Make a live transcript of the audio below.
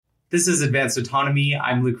This is Advanced Autonomy.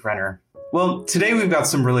 I'm Luke Renner. Well, today we've got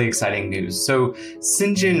some really exciting news. So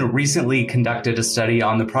Cyngn recently conducted a study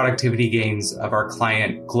on the productivity gains of our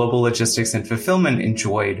client Global Logistics and Fulfillment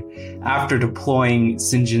enjoyed after deploying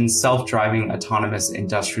Cyngn's self-driving autonomous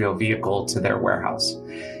industrial vehicle to their warehouse.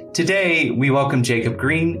 Today, we welcome Jacob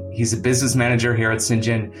Green. He's a business manager here at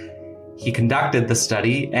Cyngn. He conducted the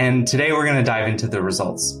study, and today we're going to dive into the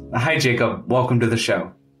results. Hi, Jacob. Welcome to the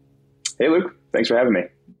show. Hey, Luke. Thanks for having me.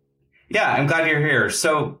 Yeah, I'm glad you're here.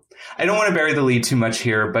 So I don't want to bury the lead too much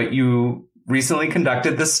here, but you recently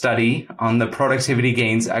conducted this study on the productivity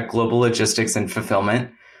gains at Global Logistics and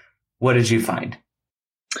Fulfillment. What did you find?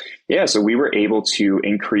 Yeah, so we were able to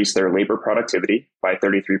increase their labor productivity by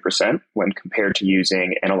 33% when compared to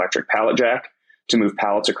using an electric pallet jack to move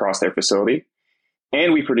pallets across their facility.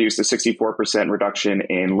 And we produced a 64% reduction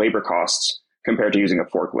in labor costs compared to using a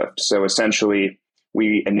forklift. So essentially,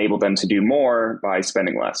 we enabled them to do more by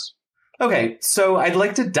spending less. Okay, so I'd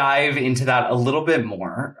like to dive into that a little bit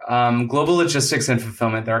more. Global Logistics and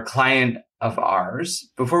Fulfillment, they're a client of ours.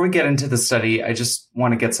 Before we get into the study, I just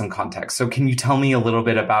want to get some context. So can you tell me a little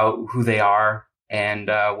bit about who they are and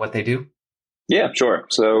what they do? Yeah, sure.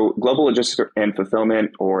 So Global Logistics and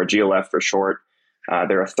Fulfillment, or GLF for short,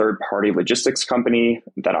 they're a third-party logistics company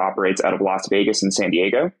that operates out of Las Vegas and San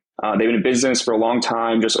Diego. They've been in business for a long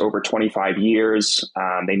time, just over 25 years.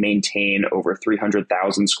 They maintain over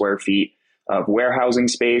 300,000 square feet of warehousing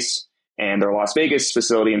space. And their Las Vegas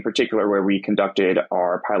facility in particular, where we conducted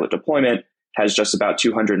our pilot deployment, has just about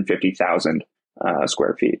 250,000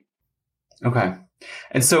 square feet. Okay.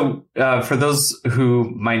 And so for those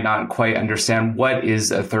who might not quite understand, what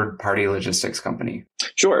is a third-party logistics company?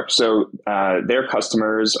 Sure. So their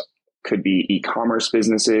customers could be e-commerce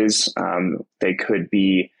businesses. They could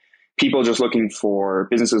be businesses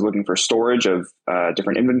looking for storage of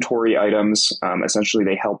different inventory items. Essentially,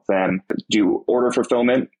 they help them do order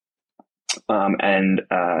fulfillment and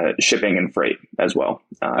shipping and freight as well,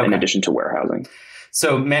 in addition to warehousing.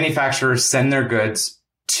 So manufacturers send their goods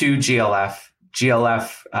to GLF.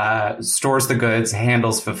 GLF stores the goods,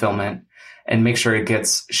 handles fulfillment, and make sure it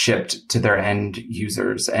gets shipped to their end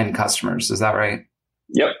users and customers. Is that right?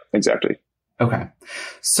 Yep, exactly. Okay.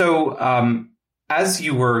 So as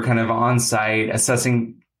you were kind of on site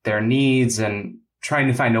assessing their needs and trying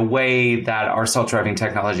to find a way that our self-driving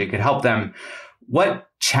technology could help them, what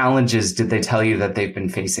challenges did they tell you that they've been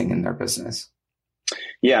facing in their business?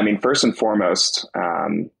 Yeah, I mean, first and foremost,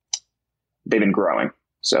 they've been growing.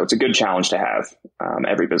 So it's a good challenge to have.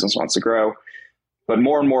 Every business wants to grow. But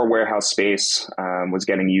more and more warehouse space was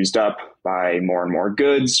getting used up by more and more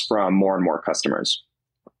goods from more and more customers.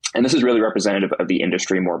 And this is really representative of the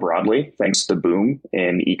industry more broadly, thanks to the boom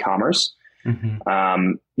in e-commerce. Mm-hmm.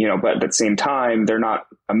 But at the same time, they're not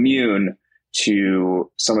immune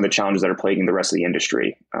to some of the challenges that are plaguing the rest of the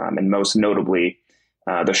industry. And most notably,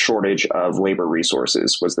 the shortage of labor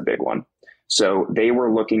resources was the big one. So they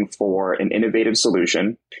were looking for an innovative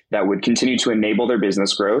solution that would continue to enable their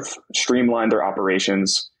business growth, streamline their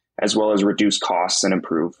operations, as well as reduce costs and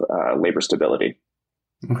improve labor stability.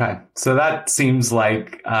 Okay. So that seems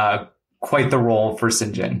like quite the role for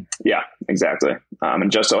Cyngn. Yeah, exactly.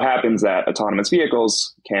 And just so happens that autonomous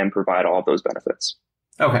vehicles can provide all of those benefits.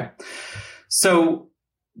 Okay. So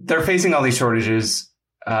they're facing all these shortages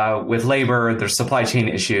with labor, there's supply chain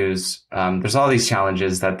issues. There's all these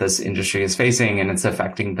challenges that this industry is facing, and it's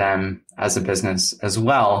affecting them as a business as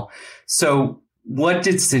well. So what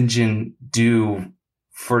did Cyngn do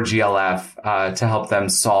for GLF to help them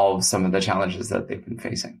solve some of the challenges that they've been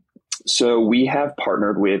facing? So we have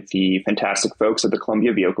partnered with the fantastic folks at the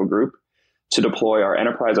Columbia Vehicle Group to deploy our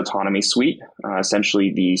Enterprise Autonomy Suite,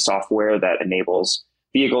 essentially the software that enables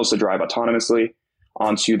vehicles to drive autonomously,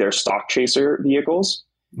 onto their Stockchaser vehicles.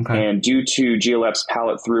 Okay. And due to GLF's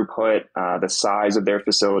pallet throughput, the size of their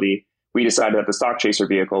facility, we decided that the Stockchaser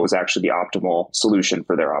vehicle was actually the optimal solution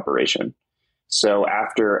for their operation. So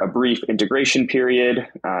after a brief integration period,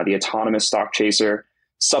 the autonomous Stockchaser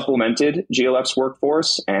supplemented GLF's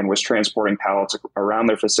workforce and was transporting pallets around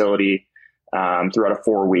their facility throughout a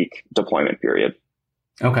 4-week deployment period.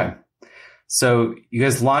 Okay. So you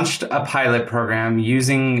guys launched a pilot program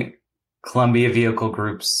using Columbia Vehicle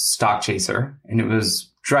Group's Stockchaser, and it was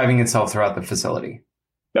driving itself throughout the facility.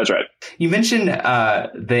 That's right. You mentioned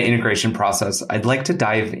the integration process. I'd like to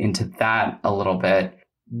dive into that a little bit.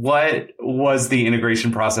 What was the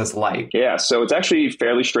integration process like? Yeah, so it's actually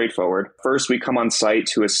fairly straightforward. First, we come on site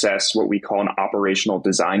to assess what we call an operational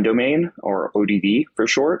design domain, or ODD for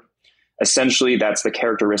short. Essentially, that's the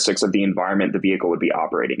characteristics of the environment the vehicle would be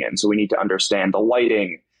operating in. So we need to understand the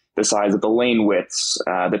lighting, the size of the lane widths,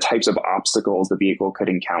 the types of obstacles the vehicle could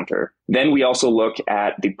encounter. Then we also look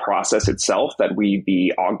at the process itself that we'd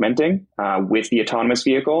be augmenting with the autonomous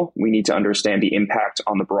vehicle. We need to understand the impact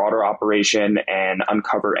on the broader operation and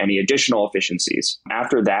uncover any additional efficiencies.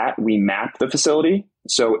 After that, we map the facility.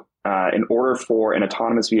 So in order for an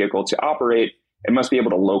autonomous vehicle to operate, it must be able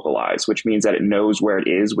to localize, which means that it knows where it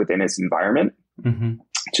is within its environment. Mm-hmm.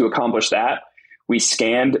 To accomplish that, we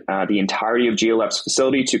scanned the entirety of GLF's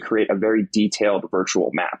facility to create a very detailed virtual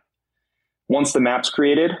map. Once the map's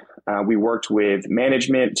created, we worked with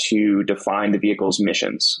management to define the vehicle's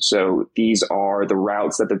missions. So these are the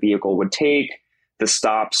routes that the vehicle would take, the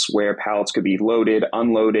stops where pallets could be loaded,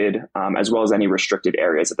 unloaded, as well as any restricted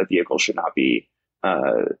areas that the vehicle should not be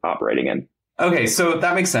operating in. Okay, so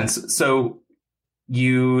that makes sense. So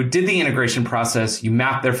you did the integration process, you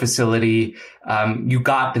mapped their facility, you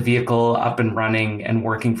got the vehicle up and running and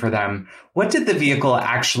working for them. What did the vehicle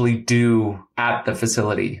actually do at the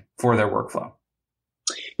facility for their workflow?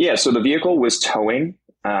 Yeah, so the vehicle was towing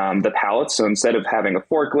the pallets. So instead of having a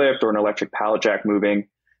forklift or an electric pallet jack moving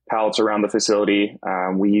pallets around the facility,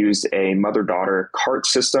 we used a mother-daughter cart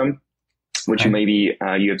system, which maybe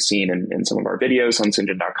you have seen in some of our videos on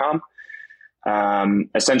Cyngn.com.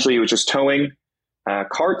 Essentially, it was just towing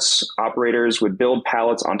carts. Operators would build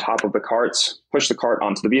pallets on top of the carts, push the cart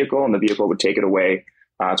onto the vehicle, and the vehicle would take it away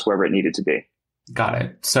to wherever it needed to be. Got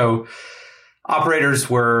it. So operators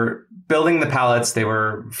were building the pallets. They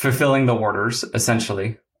were fulfilling the orders,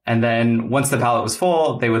 essentially. And then once the pallet was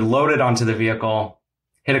full, they would load it onto the vehicle,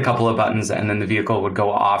 hit a couple of buttons, and then the vehicle would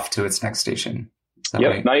go off to its next station.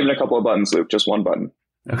 Yep, right? Not even a couple of buttons, Luke, just one button.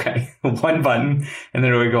 Okay, one button, and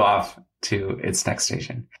then it would go off to its next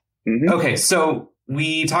station. Mm-hmm. Okay, so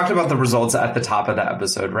we talked about the results at the top of the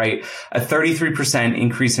episode, right? A 33%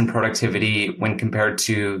 increase in productivity when compared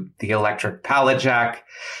to the electric pallet jack,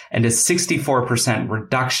 and a 64%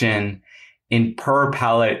 reduction in per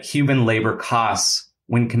pallet human labor costs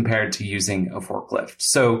when compared to using a forklift.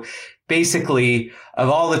 So basically, of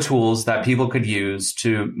all the tools that people could use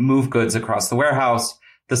to move goods across the warehouse,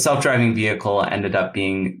 the self-driving vehicle ended up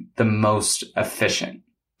being the most efficient.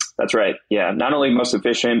 That's right. Yeah. Not only most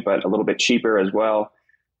efficient, but a little bit cheaper as well.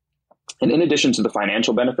 And in addition to the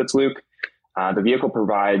financial benefits, Luke, the vehicle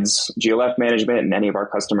provides GLF management and any of our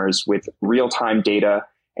customers with real-time data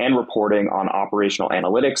and reporting on operational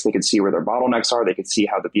analytics. They could see where their bottlenecks are. They could see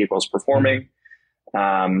how the vehicle is performing.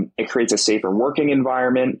 It creates a safer working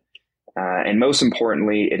environment. And most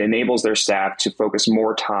importantly, it enables their staff to focus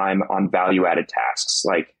more time on value-added tasks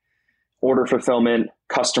like order fulfillment,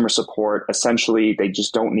 customer support. Essentially, they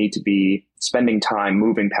just don't need to be spending time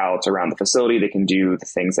moving pallets around the facility. They can do the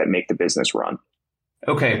things that make the business run.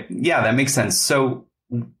 Okay. Yeah, that makes sense. So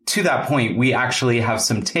to that point, we actually have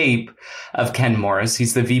some tape of Ken Morris.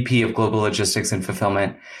 He's the VP of Global Logistics and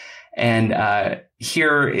Fulfillment. And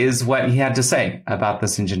here is what he had to say about the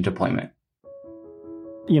Cyngn deployment.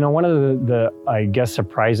 You know, one of the I guess,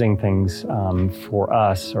 surprising things for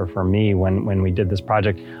us or for me when we did this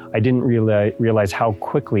project, I didn't realize how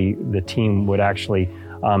quickly the team would actually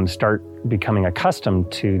start becoming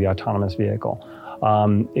accustomed to the autonomous vehicle.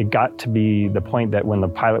 It got to be the point that when the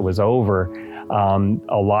pilot was over,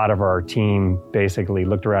 a lot of our team basically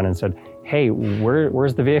looked around and said, hey,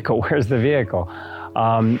 where's the vehicle? Where's the vehicle?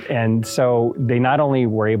 And so they not only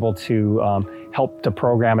were able to help to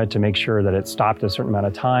program it to make sure that it stopped a certain amount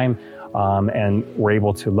of time and were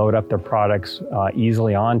able to load up their products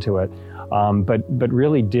easily onto it, but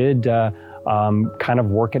really did kind of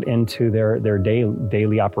work it into their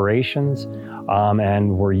daily operations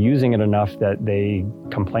and were using it enough that they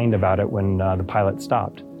complained about it when the pilot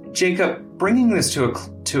stopped. Jacob, bringing this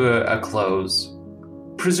to a close,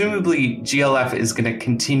 presumably GLF is going to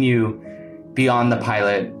continue beyond the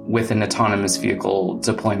pilot with an autonomous vehicle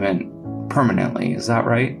deployment permanently. Is that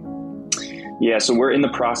right? Yeah, so we're in the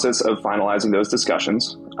process of finalizing those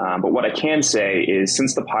discussions. But what I can say is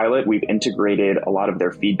since the pilot, we've integrated a lot of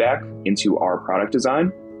their feedback into our product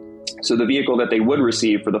design. So the vehicle that they would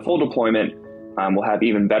receive for the full deployment will have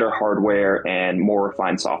even better hardware and more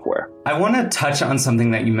refined software. I want to touch on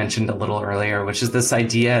something that you mentioned a little earlier, which is this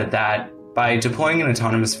idea that by deploying an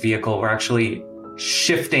autonomous vehicle, we're actually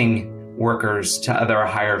shifting workers to other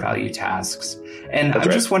higher value tasks. And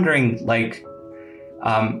I'm just wondering,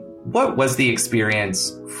 what was the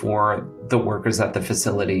experience for the workers at the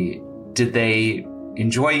facility? Did they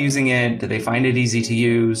enjoy using it? Did they find it easy to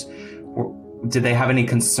use? Or did they have any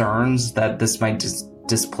concerns that this might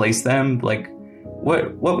displace them?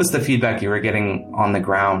 What was the feedback you were getting on the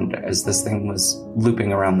ground as this thing was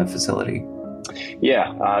looping around the facility?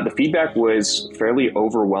 Yeah, the feedback was fairly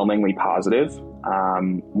overwhelmingly positive.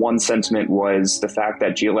 One sentiment was the fact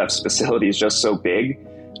that GLF's facility is just so big.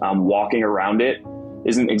 Walking around it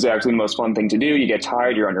isn't exactly the most fun thing to do. You get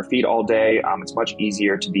tired, you're on your feet all day. It's much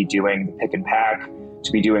easier to be doing the pick and pack,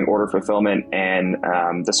 to be doing order fulfillment, and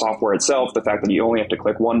the software itself, the fact that you only have to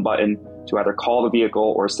click one button to either call the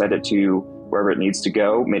vehicle or send it to wherever it needs to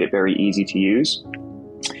go, made it very easy to use.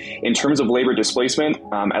 In terms of labor displacement,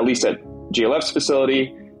 at least at GLF's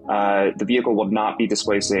facility, the vehicle will not be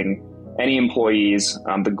displacing any employees.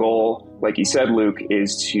 The goal, like you said, Luke,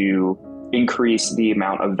 is to increase the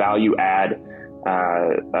amount of value add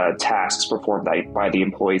tasks performed by the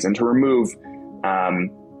employees and to remove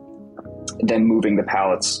them moving the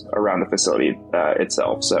pallets around the facility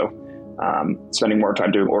itself. So spending more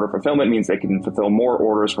time doing order fulfillment means they can fulfill more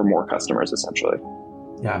orders for more customers, essentially.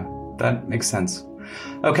 Yeah, that makes sense.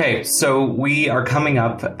 Okay, so we are coming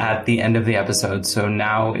up at the end of the episode, so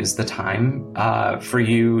now is the time for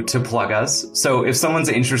you to plug us. So if someone's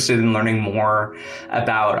interested in learning more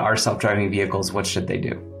about our self-driving vehicles, what should they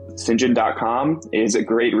do? Cyngn.com is a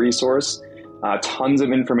great resource. Tons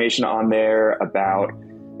of information on there about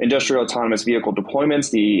industrial autonomous vehicle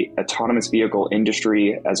deployments, the autonomous vehicle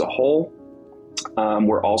industry as a whole.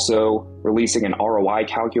 We're also releasing an ROI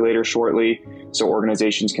calculator shortly, so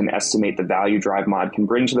organizations can estimate the value DriveMod can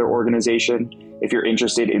bring to their organization. If you're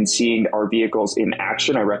interested in seeing our vehicles in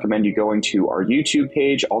action, I recommend you going to our YouTube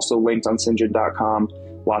page, also linked on Cyngn.com.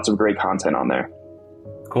 Lots of great content on there.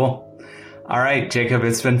 Cool. All right, Jacob,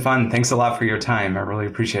 it's been fun. Thanks a lot for your time. I really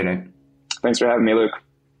appreciate it. Thanks for having me, Luke.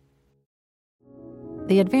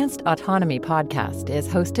 The Advanced Autonomy podcast is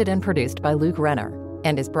hosted and produced by Luke Renner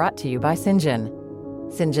and is brought to you by Cyngn.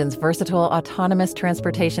 Cyngn's versatile autonomous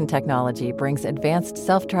transportation technology brings advanced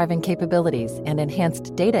self-driving capabilities and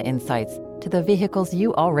enhanced data insights to the vehicles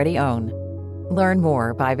you already own. Learn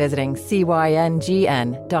more by visiting cyngn.com.